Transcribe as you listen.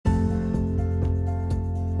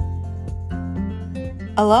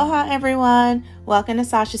Aloha, everyone. Welcome to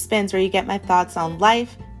Sasha Spins, where you get my thoughts on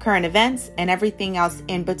life, current events, and everything else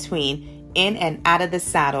in between, in and out of the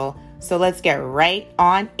saddle. So let's get right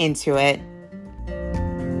on into it.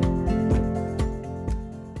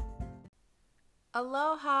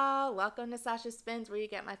 Aloha. Welcome to Sasha Spins, where you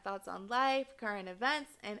get my thoughts on life, current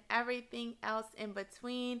events, and everything else in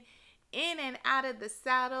between, in and out of the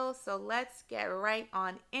saddle. So let's get right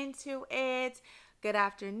on into it. Good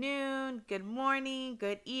afternoon, good morning,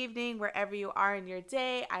 good evening, wherever you are in your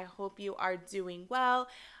day. I hope you are doing well.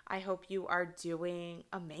 I hope you are doing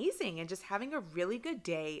amazing and just having a really good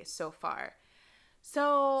day so far.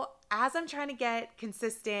 So, as I'm trying to get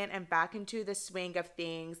consistent and back into the swing of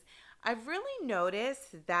things, I've really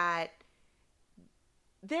noticed that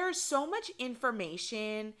there's so much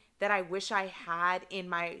information that I wish I had in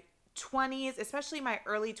my 20s, especially my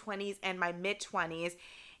early 20s and my mid 20s.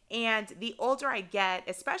 And the older I get,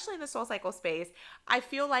 especially in the soul cycle space, I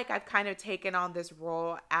feel like I've kind of taken on this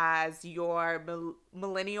role as your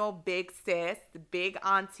millennial big sis, big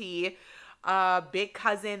auntie, big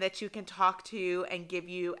cousin that you can talk to and give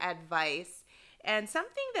you advice. And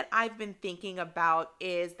something that I've been thinking about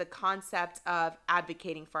is the concept of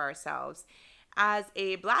advocating for ourselves. As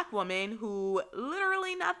a Black woman who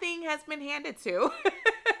literally nothing has been handed to,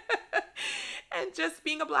 and just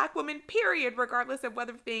being a Black woman, period, regardless of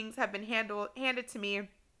whether things have been handed to me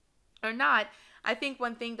or not, I think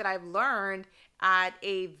one thing that I've learned at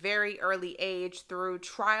a very early age through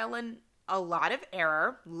trial and a lot of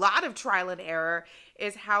trial and error,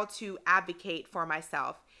 is how to advocate for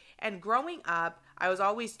myself. And growing up, I was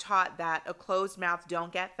always taught that a closed mouth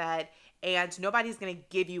don't get fed, and nobody's going to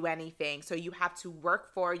give you anything. So you have to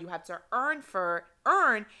work for, you have to earn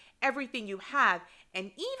everything you have. And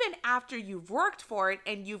even after you've worked for it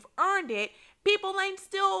and you've earned it, people are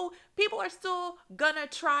still gonna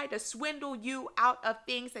try to swindle you out of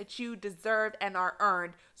things that you deserve and are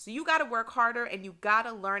earned. So you got to work harder and you got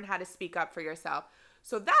to learn how to speak up for yourself.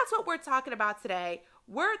 So that's what we're talking about today.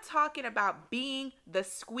 We're talking about being the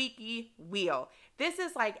squeaky wheel. This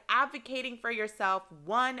is like advocating for yourself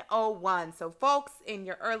 101. So folks in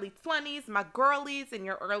your early 20s, my girlies in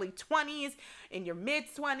your early 20s, in your mid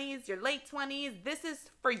 20s, your late 20s, this is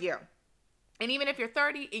for you. And even if you're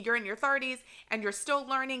in your 30s and you're still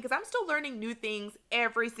learning, because I'm still learning new things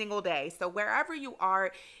every single day. So wherever you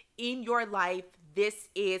are in your life, this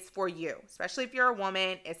is for you, especially if you're a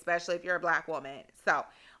woman, especially if you're a Black woman. So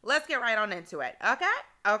let's get right on into it.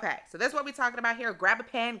 Okay. So this is what we're talking about here. Grab a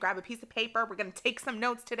pen, grab a piece of paper. We're going to take some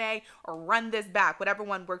notes today or run this back, whatever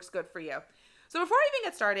one works good for you. So before I even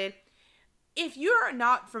get started, if you're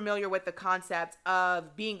not familiar with the concept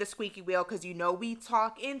of being the squeaky wheel, because we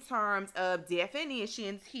talk in terms of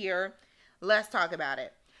definitions here, let's talk about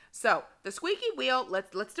it. So the squeaky wheel,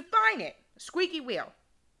 let's define it. Squeaky wheel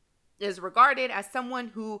is regarded as someone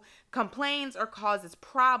who complains or causes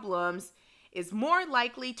problems, is more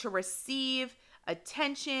likely to receive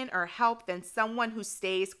attention or help than someone who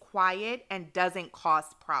stays quiet and doesn't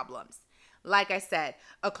cause problems. Like I said,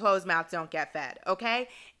 a closed mouth don't get fed, okay?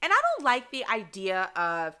 And I don't like the idea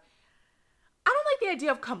of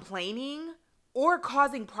complaining or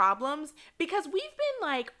causing problems, because we've been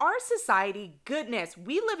like, our society, goodness,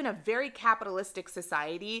 we live in a very capitalistic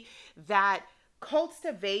society that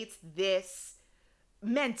cultivates this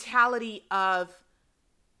mentality of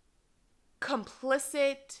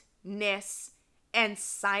complicitness and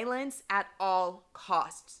silence at all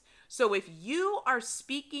costs. So if you are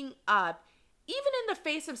speaking up, even in the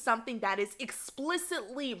face of something that is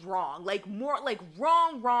explicitly wrong, like more like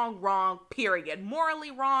wrong, period. Morally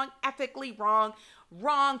wrong, ethically wrong,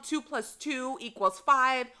 2 + 2 =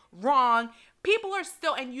 5, wrong. People are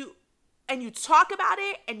still, and you talk about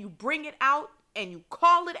it and you bring it out and you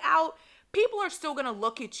call it out, people are still going to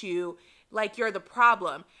look at you like you're the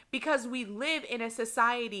problem, because we live in a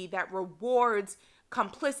society that rewards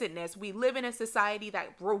complicitness. We live in a society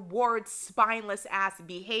that rewards spineless ass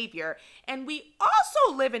behavior. And we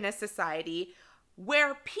also live in a society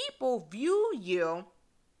where people view you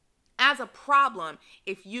as a problem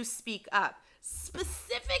if you speak up.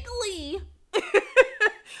 Specifically,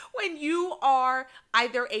 when you are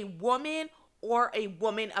either a woman or a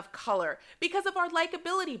woman of color, because of our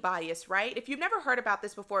likability bias, right? If you've never heard about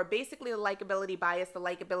this before, basically the likability bias, the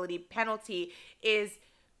likability penalty is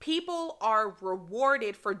people are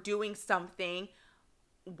rewarded for doing something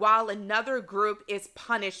while another group is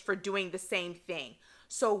punished for doing the same thing.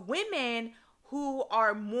 So women who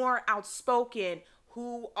are more outspoken,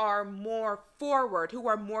 who are more forward, who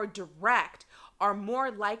are more direct, are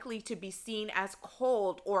more likely to be seen as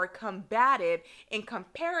cold or combative in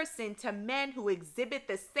comparison to men who exhibit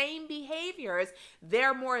the same behaviors.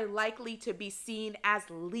 They're more likely to be seen as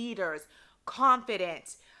leaders,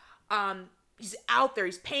 confident, he's out there,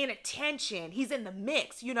 he's paying attention, he's in the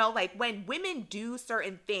mix. Like when women do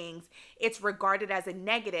certain things, it's regarded as a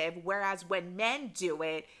negative, whereas when men do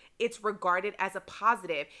it, it's regarded as a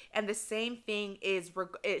positive. And the same thing is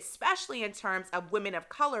especially in terms of women of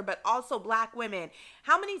color, but also Black women.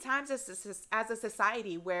 How many times as a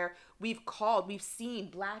society where we've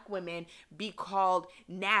seen Black women be called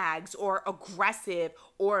nags or aggressive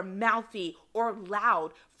or mouthy or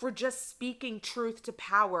loud for just speaking truth to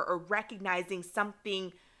power or recognizing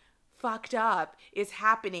something fucked up is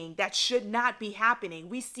happening that should not be happening.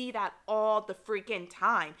 We see that all the freaking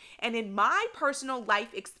time. And in my personal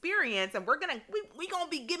life experience, and we're gonna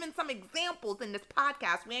be giving some examples in this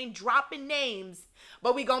podcast. We ain't dropping names,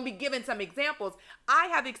 but we gonna be giving some examples. I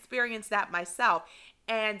have experienced that myself.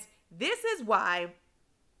 And this is why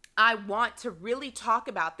I want to really talk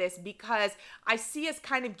about this, because I see us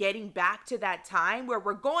kind of getting back to that time where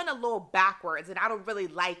we're going a little backwards, and I don't really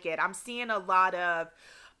like it. I'm seeing a lot of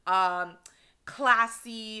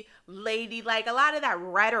classy, ladylike, a lot of that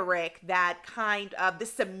rhetoric, that kind of the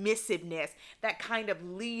submissiveness that kind of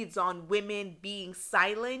leads on women being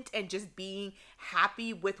silent and just being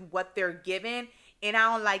happy with what they're given. And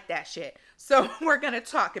I don't like that shit. So we're going to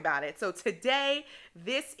talk about it. So today,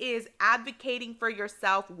 this is advocating for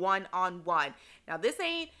yourself one-on-one. Now, this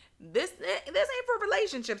ain't for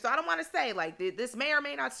relationships. So I don't want to say like this may or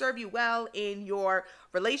may not serve you well in your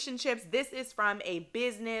relationships. This is from a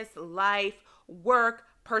business, life, work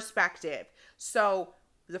perspective. So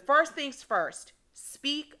the first things first,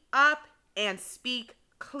 speak up and speak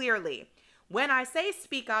clearly. When I say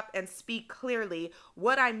speak up and speak clearly,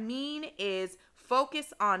 what I mean is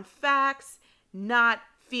focus on facts, not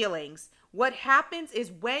feelings. What happens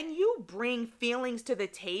is when you bring feelings to the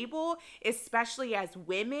table, especially as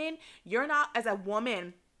women, you're not, as a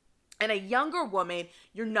woman and a younger woman,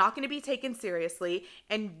 you're not going to be taken seriously,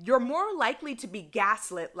 and you're more likely to be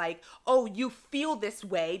gaslit, like, oh, you feel this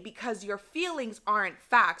way, because your feelings aren't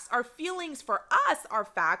facts. Our feelings for us are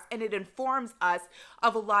facts, and it informs us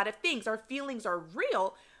of a lot of things. Our feelings are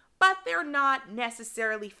real, but they're not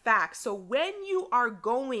necessarily facts. So when you are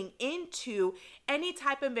going into any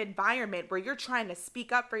type of environment where you're trying to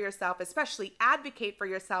speak up for yourself, especially advocate for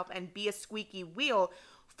yourself and be a squeaky wheel,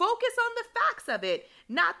 focus on the facts of it,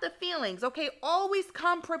 not the feelings, okay? Always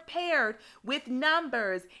come prepared with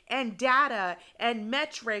numbers and data and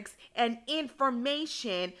metrics and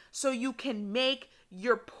information so you can make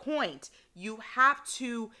your point. You have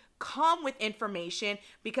to come with information,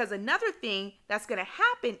 because another thing that's going to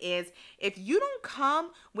happen is if you don't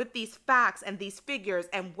come with these facts and these figures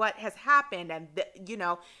and what has happened, and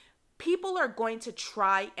people are going to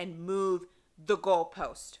try and move the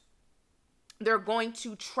goalpost. They're going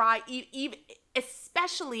to try, even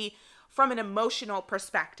especially from an emotional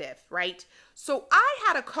perspective, right? So I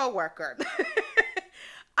had a coworker.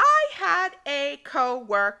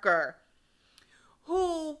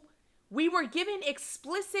 Who we were given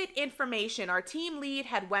explicit information. Our team lead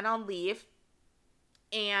had went on leave,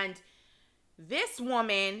 and this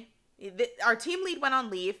woman, our team lead went on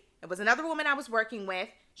leave. It was another woman I was working with.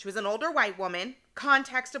 She was an older white woman.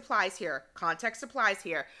 Context applies here.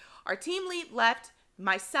 Our team lead left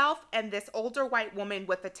myself and this older white woman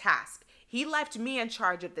with a task. He left me in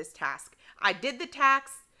charge of this task. I did the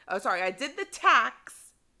tax.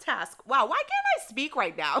 Wow, why can't I speak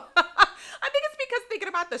right now? I think it's because thinking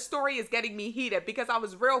about the story is getting me heated, because I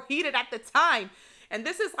was real heated at the time. And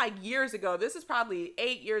this is like years ago. This is probably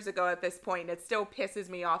 8 years ago at this point, and it still pisses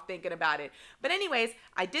me off thinking about it. But anyways,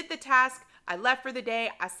 I did the task. I left for the day.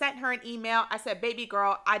 I sent her an email. I said, baby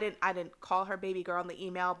girl. I didn't call her baby girl in the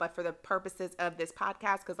email, but for the purposes of this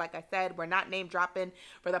podcast, because like I said, we're not name dropping.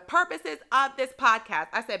 For the purposes of this podcast,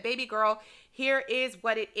 I said, baby girl, here is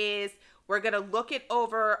what it is. We're going to look it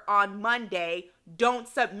over on Monday. Don't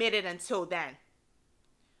submit it until then.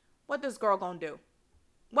 What does girl gonna do?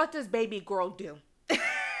 What does baby girl do?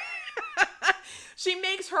 She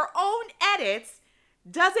makes her own edits,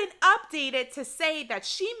 doesn't update it to say that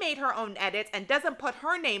she made her own edits, and doesn't put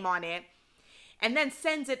her name on it, and then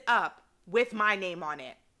sends it up with my name on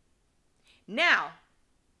it. Now,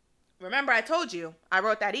 remember I told you I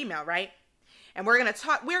wrote that email, right? And we're going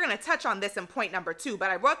to touch on this in point number 2,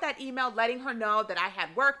 but I wrote that email letting her know that I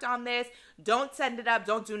had worked on this. Don't send it up.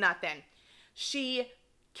 Don't do nothing. She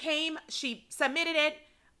submitted it.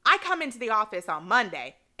 I come into the office on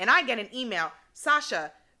Monday and I get an email.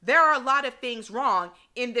 Sasha, there are a lot of things wrong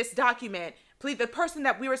in this document. please, the person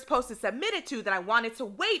that we were supposed to submit it to, that I wanted to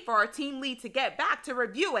wait for our team lead to get back to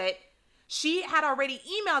review it, she had already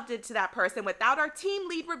emailed it to that person without our team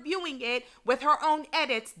lead reviewing it with her own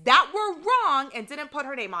edits that were wrong and didn't put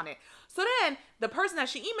her name on it. So then the person that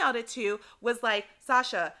she emailed it to was like,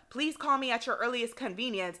 Sasha, please call me at your earliest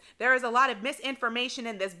convenience. There is a lot of misinformation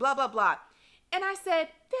in this, blah, blah, blah. And I said,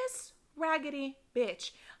 this raggedy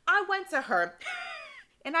bitch. I went to her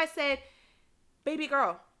and I said, baby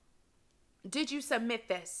girl, did you submit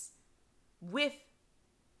this with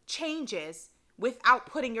changes without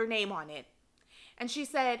putting your name on it? And she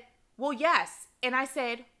said, well, yes. And I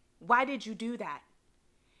said, why did you do that?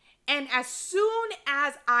 And as soon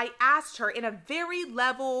as I asked her in a very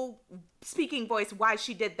level speaking voice why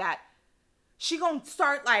she did that, she gonna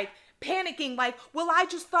start like panicking, like, well, I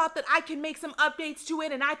just thought that I could make some updates to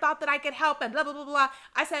it and I thought that I could help and blah, blah, blah, blah.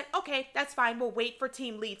 I said, okay, that's fine. We'll wait for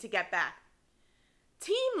team lead to get back.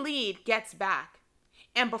 Team lead gets back.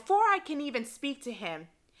 And before I can even speak to him,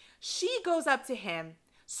 she goes up to him,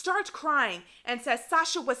 starts crying, and says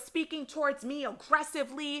Sasha was speaking towards me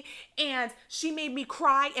aggressively, and she made me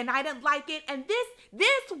cry, and I didn't like it. And this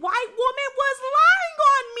white woman was lying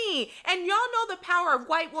on me. And y'all know the power of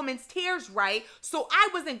white woman's tears, right? So I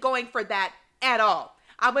wasn't going for that at all.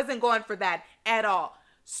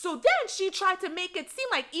 So then she tried to make it seem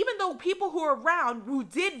like, even though people who were around who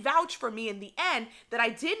did vouch for me in the end, that I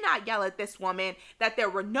did not yell at this woman, that there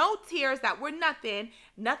were no tears, that were nothing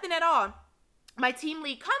at all. My team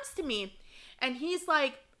lead comes to me and he's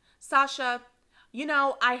like, Sasha, you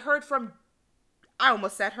know, I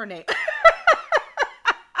almost said her name.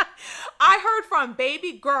 I heard from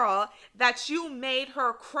baby girl that you made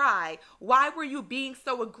her cry. Why were you being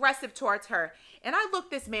so aggressive towards her? And I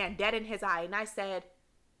looked this man dead in his eye and I said,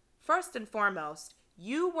 first and foremost,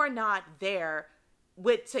 you were not there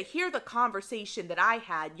to hear the conversation that I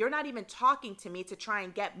had. You're not even talking to me to try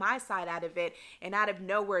and get my side out of it. And out of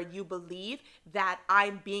nowhere, you believe that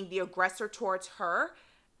I'm being the aggressive towards her.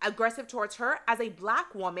 As a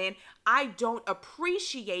black woman, I don't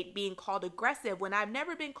appreciate being called aggressive when I've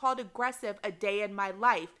never been called aggressive a day in my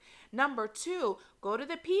life. Number two, go to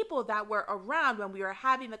the people that were around when we were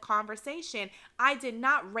having the conversation. I did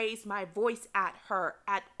not raise my voice at her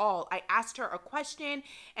at all. I asked her a question,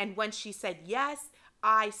 and when she said yes,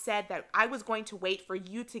 I said that I was going to wait for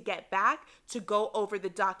you to get back to go over the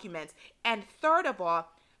documents. And third of all,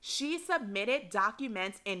 she submitted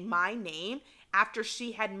documents in my name after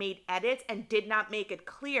she had made edits and did not make it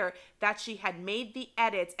clear that she had made the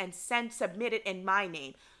edits and submitted in my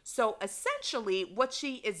name. So essentially what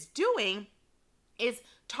she is doing is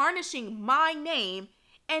tarnishing my name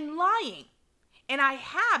and lying. And I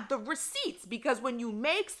have the receipts, because when you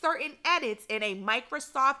make certain edits in a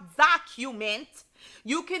Microsoft document,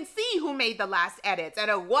 you can see who made the last edits, and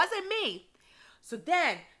it wasn't me. So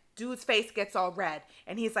then dude's face gets all red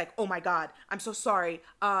and he's like, oh my God, I'm so sorry.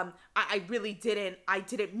 I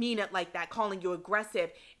didn't mean it like that, calling you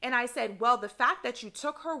aggressive. And I said, well, the fact that you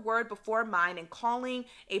took her word before mine and calling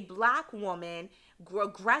a black woman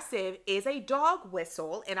aggressive is a dog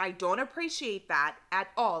whistle, and I don't appreciate that at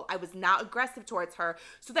all. I was not aggressive towards her.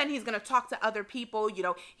 So then he's going to talk to other people. You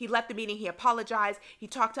know, he left the meeting, he apologized. He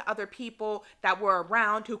talked to other people that were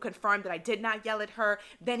around who confirmed that I did not yell at her.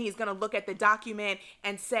 Then he's going to look at the document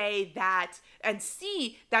and say that, and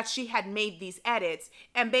see that she had made these edits,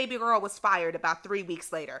 and baby girl was fired about 3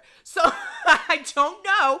 weeks later. So I don't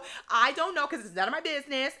know, because it's none of my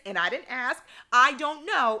business and I didn't ask. I don't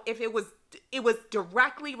know if it was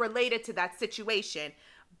directly related to that situation.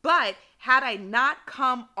 But had I not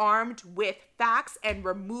come armed with facts and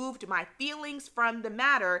removed my feelings from the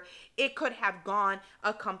matter, it could have gone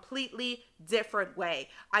a completely different way.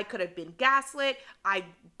 I could have been gaslit.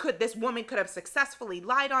 This woman could have successfully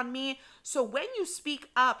lied on me. So when you speak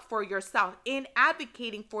up for yourself, in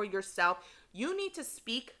advocating for yourself, you need to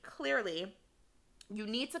speak clearly. You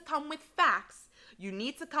need to come with facts. You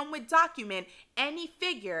need to come with document, any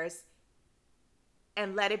figures,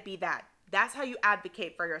 and let it be that. That's how you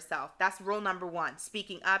advocate for yourself. That's rule number one.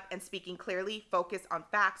 Speaking up and speaking clearly. Focus on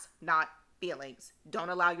facts, not feelings. Don't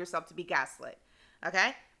allow yourself to be gaslit.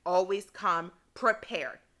 Okay? Always come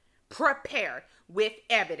prepared. Prepared with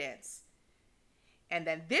evidence. And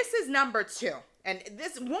then this is number two. And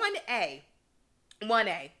this 1A.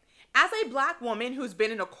 As a black woman who's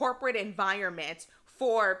been in a corporate environment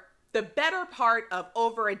for the better part of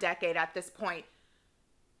over a decade at this point,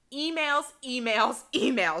 emails.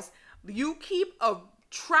 You keep a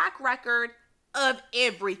track record of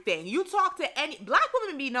everything. You talk to any black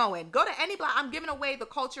woman be knowing. Go to any black. I'm giving away the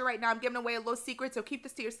culture right now. I'm giving away a little secret, so keep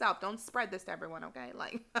this to yourself. Don't spread this to everyone, okay?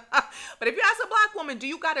 Like, but if you ask a black woman, do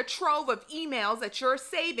you got a trove of emails that you're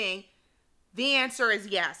saving? The answer is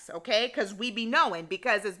yes, okay? Because we be knowing.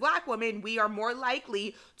 Because as black women, we are more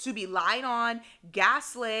likely to be lied on,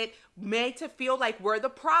 gaslit, made to feel like we're the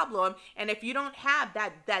problem. And if you don't have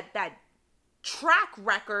that track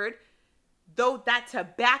record, though, that to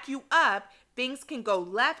back you up, things can go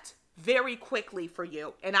left very quickly for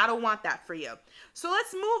you. And I don't want that for you. So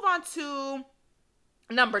let's move on to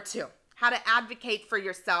number 2. How to advocate for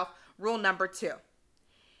yourself. Rule number 2.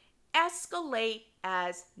 Escalate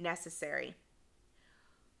as necessary.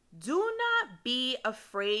 Do not be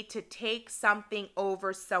afraid to take something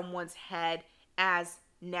over someone's head as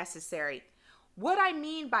necessary. What I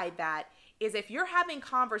mean by that is if you're having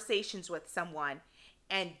conversations with someone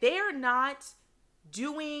and they're not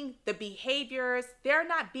doing the behaviors, they're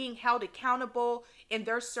not being held accountable in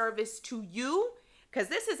their service to you, because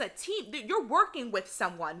this is a team, you're working with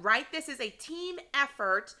someone, right? This is a team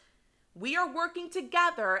effort. We are working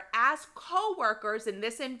together as co-workers in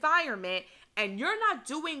this environment, and you're not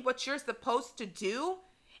doing what you're supposed to do,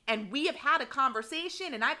 and we have had a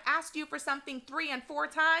conversation and I've asked you for something 3 and 4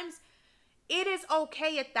 times, it is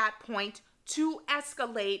okay at that point to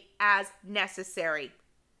escalate as necessary.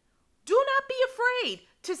 Do not be afraid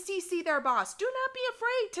to CC their boss. Do not be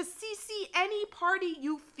afraid to CC any party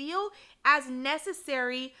you feel as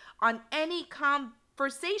necessary on any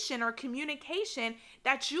conversation or communication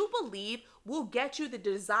that you believe will get you the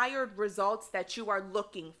desired results that you are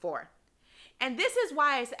looking for. And this is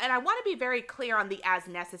why I want to be very clear on the as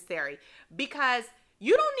necessary, because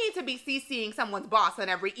you don't need to be CCing someone's boss on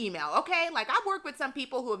every email, okay? Like, I've worked with some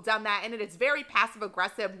people who have done that, and it is very passive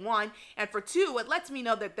aggressive, 1. And for 2, it lets me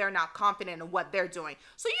know that they're not confident in what they're doing.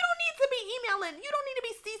 So you don't need to be emailing. You don't need to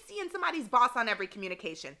be CCing somebody's boss on every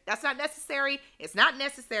communication. That's not necessary. It's not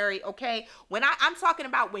necessary, okay? When I'm talking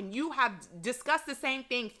about when you have discussed the same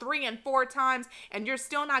thing 3 and 4 times, and you're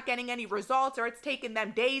still not getting any results, or it's taking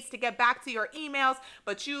them days to get back to your emails,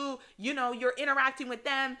 but you're interacting with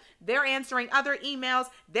them, they're answering other emails,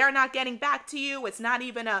 they're not getting back to you. It's not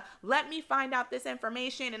even a let me find out this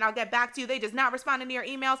information and I'll get back to you. They just not responding to your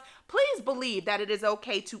emails. Please believe that it is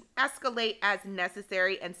okay to escalate as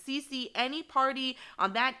necessary and CC any party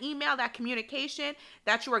on that email, that communication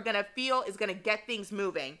that you are going to feel is going to get things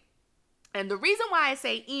moving. And the reason why I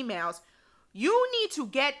say emails, you need to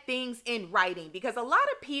get things in writing, because a lot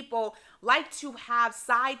of people like to have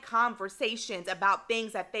side conversations about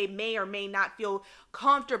things that they may or may not feel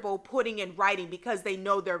comfortable putting in writing because they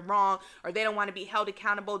know they're wrong, or they don't want to be held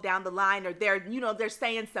accountable down the line, or they're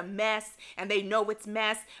saying some mess and they know it's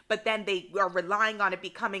mess, but then they are relying on it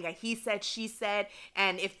becoming a he said, she said.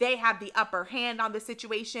 And if they have the upper hand on the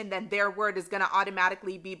situation, then their word is going to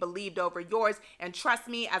automatically be believed over yours. And trust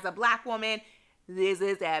me, as a black woman, this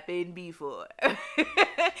has happened before.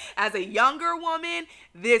 As a younger woman,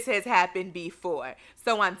 this has happened before.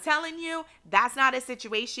 So I'm telling you, that's not a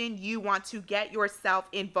situation you want to get yourself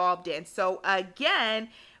involved in. So again,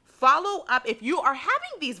 follow up. If you are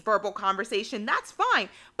having these verbal conversations, that's fine.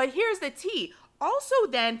 But here's the T. Also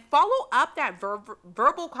then follow up that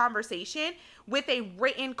verbal conversation with a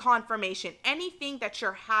written confirmation. Anything that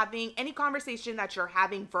you're having, any conversation that you're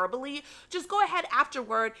having verbally, just go ahead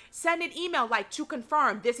afterward, send an email like to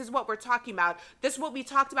confirm this is what we're talking about. This is what we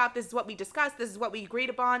talked about. This is what we discussed. This is what we agreed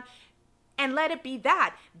upon. And let it be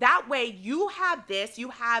that. That way you have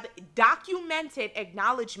documented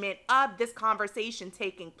acknowledgement of this conversation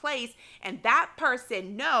taking place, and that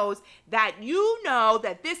person knows that you know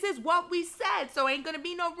that this is what we said. So ain't gonna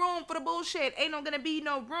be no room for the bullshit. Ain't gonna be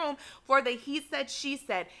no room for the he said, she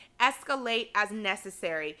said. Escalate as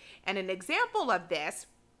necessary. And an example of this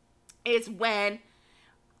is when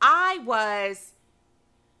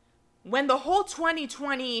the whole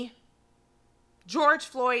 2020 George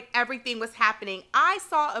Floyd, everything was happening, I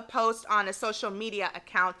saw a post on a social media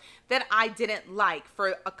account that I didn't like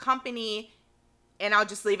for a company, and I'll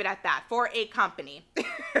just leave it at that, for a company.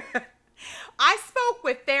 I spoke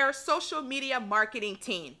with their social media marketing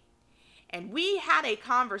team, and we had a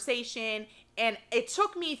conversation, and it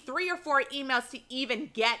took me 3 or 4 emails to even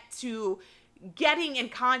get to getting in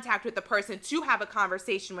contact with the person to have a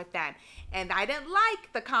conversation with them. And I didn't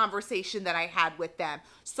like the conversation that I had with them.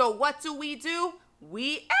 So what do?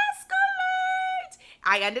 We escalate.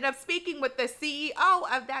 I ended up speaking with the CEO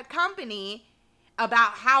of that company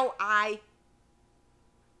about how I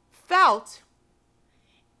felt,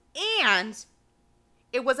 and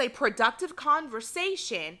it was a productive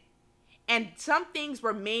conversation. and some things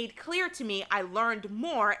were made clear to me. I learned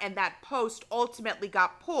more, and that post ultimately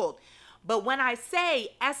got pulled. But when I say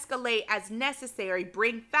escalate as necessary,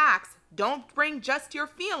 bring facts, don't bring just your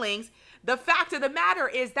feelings. The fact of the matter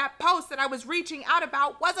is that post that I was reaching out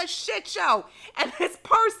about was a shit show. And this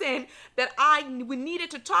person that I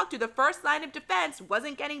needed to talk to, the first line of defense,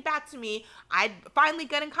 wasn't getting back to me. I finally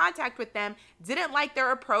got in contact with them, didn't like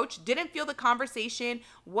their approach, didn't feel the conversation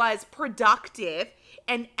was productive,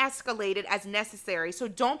 and escalated as necessary. So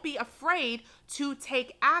don't be afraid to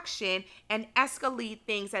take action and escalate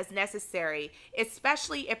things as necessary,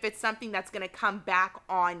 especially if it's something that's going to come back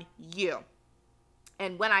on you.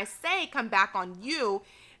 And when I say come back on you,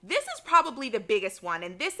 this is probably the biggest one.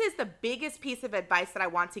 And this is the biggest piece of advice that I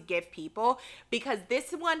want to give people, because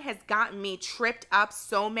this one has gotten me tripped up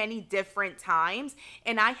so many different times.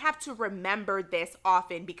 And I have to remember this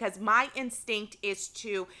often because my instinct is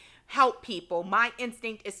to help people. My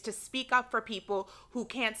instinct is to speak up for people who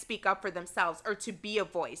can't speak up for themselves, or to be a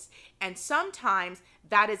voice. And sometimes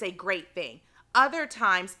that is a great thing. Other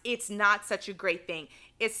times it's not such a great thing,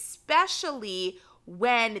 especially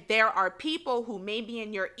when there are people who may be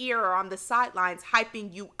in your ear or on the sidelines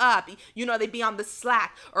hyping you up. You know, they be on the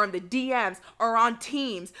Slack or on the DMs or on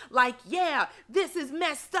Teams like, yeah, this is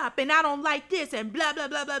messed up and I don't like this and blah, blah,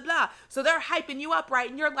 blah, blah, blah. So they're hyping you up, right?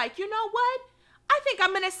 And you're like, you know what? I think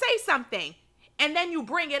I'm going to say something. And then you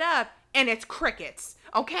bring it up and it's crickets.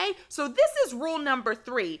 Okay? So this is rule number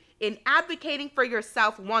 3 in advocating for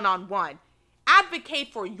yourself one-on-one.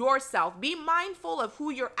 Advocate for yourself. Be mindful of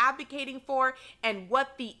who you're advocating for and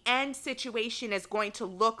what the end situation is going to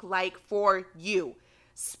look like for you.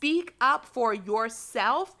 Speak up for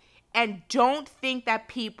yourself and don't think that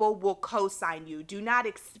people will co-sign you. Do not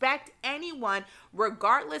expect anyone,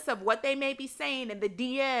 regardless of what they may be saying in the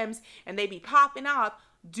DMs and they be popping up,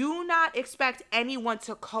 do not expect anyone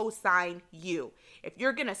to co-sign you. If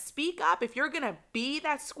you're going to speak up, if you're going to be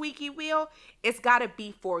that squeaky wheel, it's got to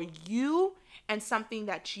be for you and something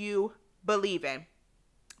that you believe in.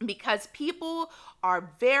 Because people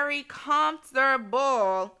are very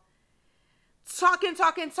comfortable talking,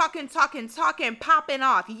 popping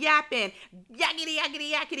off, yapping,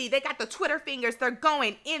 yakety. They got the Twitter fingers. They're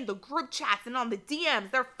going in the group chats and on the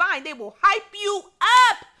DMs. They're fine. They will hype you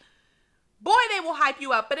up. Boy, they will hype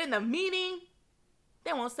you up. But in the meeting,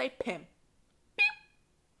 they won't say pim. Beep.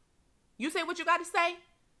 You say what you got to say,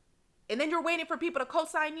 and then you're waiting for people to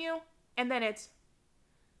co-sign you, and then it's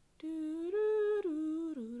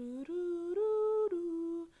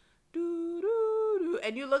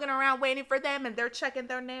and you looking around waiting for them, and they're checking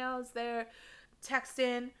their nails, they're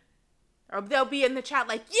texting, or they'll be in the chat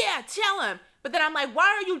like, yeah, tell them. But then I'm like, why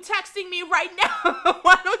are you texting me right now?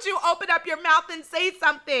 Why don't you open up your mouth and say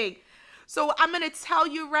something? So I'm going to tell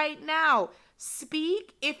you right now,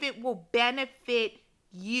 speak if it will benefit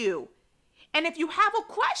you. And if you have a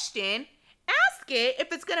question, ask it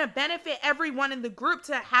if it's going to benefit everyone in the group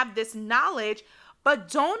to have this knowledge, but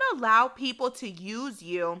don't allow people to use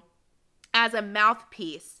you as a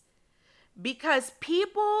mouthpiece, because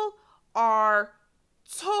people are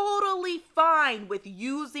totally fine with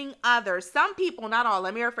using others. Some people, not all,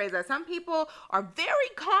 let me rephrase that. Some people are very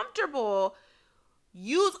comfortable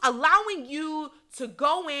allowing you to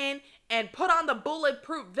go in and put on the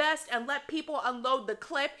bulletproof vest and let people unload the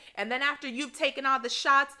clip. And then after you've taken all the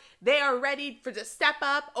shots, they are ready to step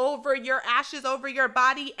up over your ashes, over your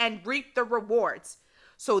body, and reap the rewards.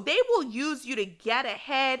 So they will use you to get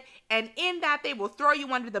ahead, and in that they will throw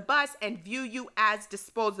you under the bus and view you as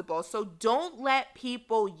disposable. So don't let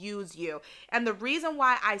people use you. And the reason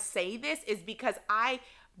why I say this is because I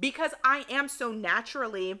am so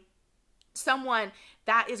naturally someone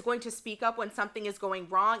that is going to speak up when something is going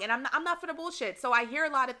wrong, and I'm not for the bullshit. So I hear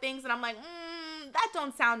a lot of things and I'm like, that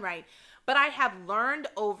don't sound right. But I have learned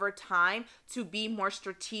over time to be more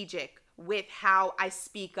strategic with how I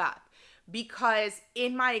speak up, because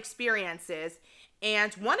in my experiences,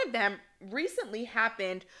 and one of them recently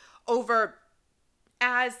happened over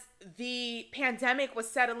as the pandemic was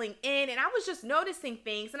settling in, and I was just noticing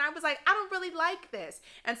things, and I was like, I don't really like this.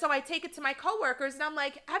 And so I take it to my coworkers and I'm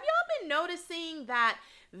like, have y'all been noticing that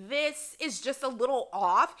this is just a little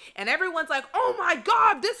off? And everyone's like, oh my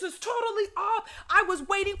God, this is totally off. I was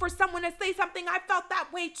waiting for someone to say something. I felt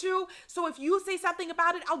that way too. So if you say something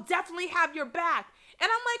about it, I'll definitely have your back. And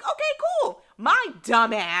I'm like, okay, cool. My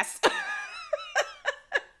dumbass.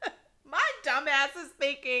 My dumbass is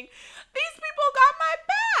thinking, these people got my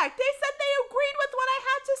back. They said they agreed with what I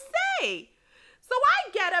had to say. So I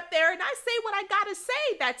get up there and I say what I got to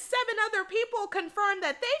say. That 7 other people confirmed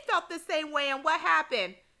that they felt the same way. And what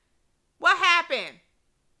happened? What happened?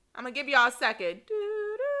 I'm going to give y'all a second.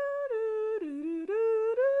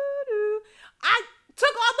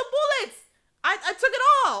 took all the bullets. I took it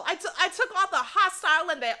all. I took all the hostile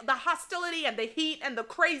and the hostility and the heat and the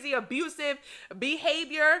crazy abusive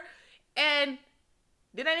behavior. And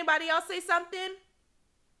did anybody else say something?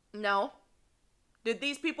 No. Did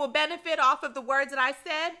these people benefit off of the words that I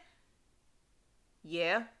said?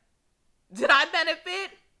 Yeah. Did I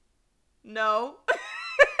benefit? No.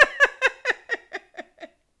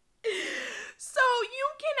 So you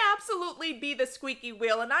can absolutely be the squeaky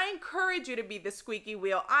wheel, and I encourage you to be the squeaky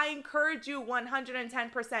wheel. I encourage you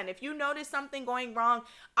 110%. If you notice something going wrong,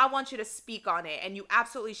 I want you to speak on it, and you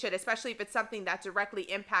absolutely should, especially if it's something that directly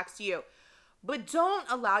impacts you. But don't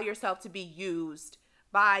allow yourself to be used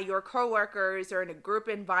by your coworkers or in a group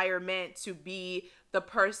environment to be the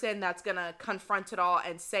person that's going to confront it all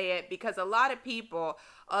and say it, because a lot of people,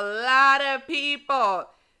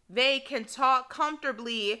 they can talk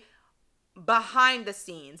comfortably behind the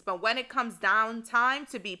scenes, but when it comes down time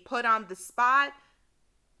to be put on the spot,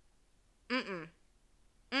 don't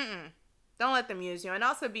let them use you. And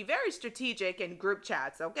also be very strategic in group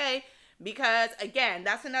chats, okay? Because again,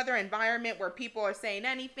 that's another environment where people are saying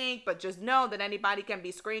anything, but just know that anybody can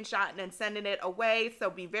be screenshotting and sending it away. So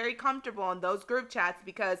be very comfortable in those group chats,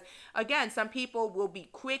 because again, some people will be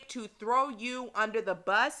quick to throw you under the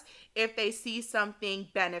bus if they see something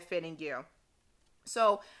benefiting you.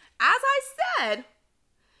 So as I said,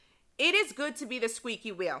 it is good to be the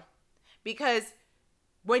squeaky wheel, because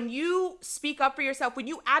when you speak up for yourself, when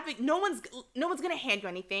you advocate, no one's going to hand you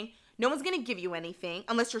anything. No one's going to give you anything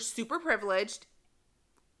unless you're super privileged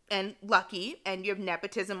and lucky and you have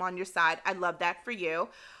nepotism on your side. I love that for you.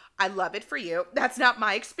 I love it for you. That's not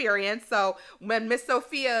my experience. So when Miss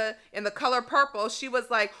Sophia in The Color Purple, she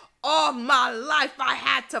was like, all my life I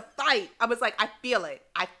had to fight. I was like, I feel it.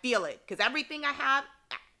 I feel it. Because everything I have,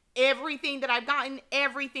 everything that I've gotten,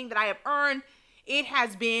 everything that I have earned, it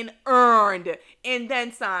has been earned. And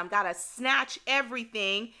then some. Gotta snatch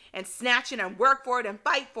everything and snatch it and work for it and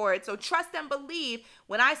fight for it. So trust and believe.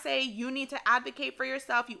 When I say you need to advocate for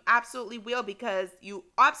yourself, you absolutely will, because you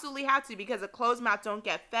absolutely have to, because a closed mouth don't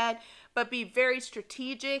get fed. But be very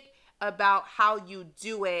strategic about how you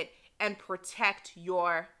do it and protect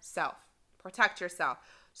yourself. Protect yourself.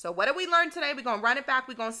 So what did we learn today? We're going to run it back.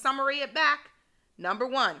 We're going to summary it back. Number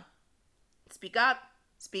 1, speak up,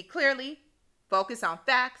 speak clearly, focus on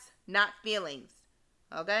facts, not feelings.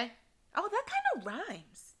 Okay? Oh, that kind of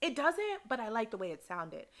rhymes. It doesn't, but I like the way it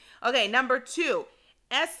sounded. Okay, number 2,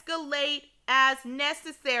 escalate as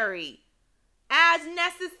necessary. As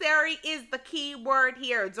necessary is the key word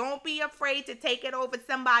here. Don't be afraid to take it over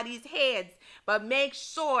somebody's heads, but make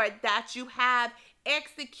sure that you have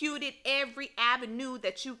executed every avenue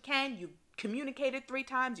that you can. You communicated 3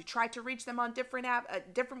 times, you tried to reach them on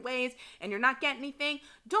different ways, and you're not getting anything.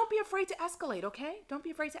 Don't be afraid to escalate, okay? Don't be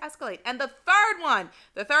afraid to escalate. And the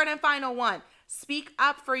third and final one, speak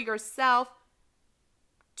up for yourself.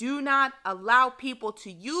 Do not allow people to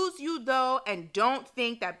use you, though, and don't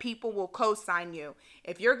think that people will co-sign you.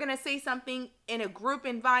 If you're going to say something in a group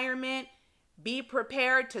environment, be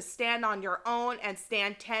prepared to stand on your own and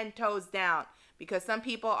stand 10 toes down, because some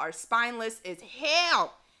people are spineless as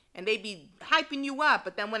hell. And they be hyping you up,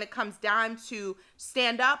 but then when it comes down to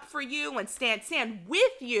stand up for you and stand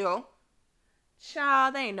with you,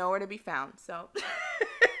 child, they ain't nowhere to be found. So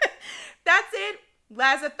that's it.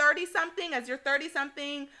 As a 30-something, as your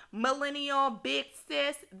 30-something millennial big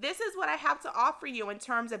sis, this is what I have to offer you in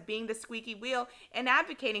terms of being the squeaky wheel and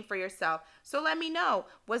advocating for yourself. So let me know,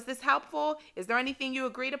 was this helpful? Is there anything you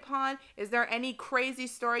agreed upon? Is there any crazy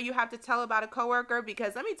story you have to tell about a coworker?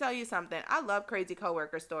 Because let me tell you something, I love crazy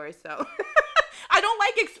coworker stories, so I don't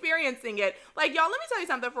like experiencing it. Like, y'all, let me tell you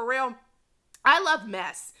something for real. I love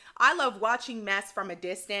mess. I love watching mess from a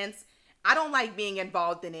distance. I don't like being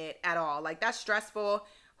involved in it at all. Like, that's stressful.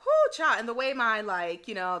 Whoo, child. And the way my,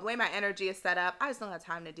 the way my energy is set up, I just don't have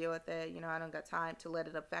time to deal with it. I don't got time to let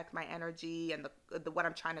it affect my energy and the what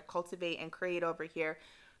I'm trying to cultivate and create over here.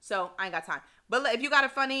 So I ain't got time. But if you got a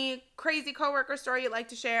funny, crazy coworker story you'd like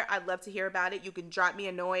to share, I'd love to hear about it. You can drop me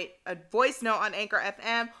a voice note on Anchor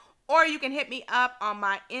FM, or you can hit me up on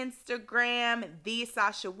my Instagram, The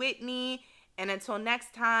Sasha Whitney. And until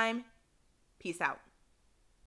next time, peace out.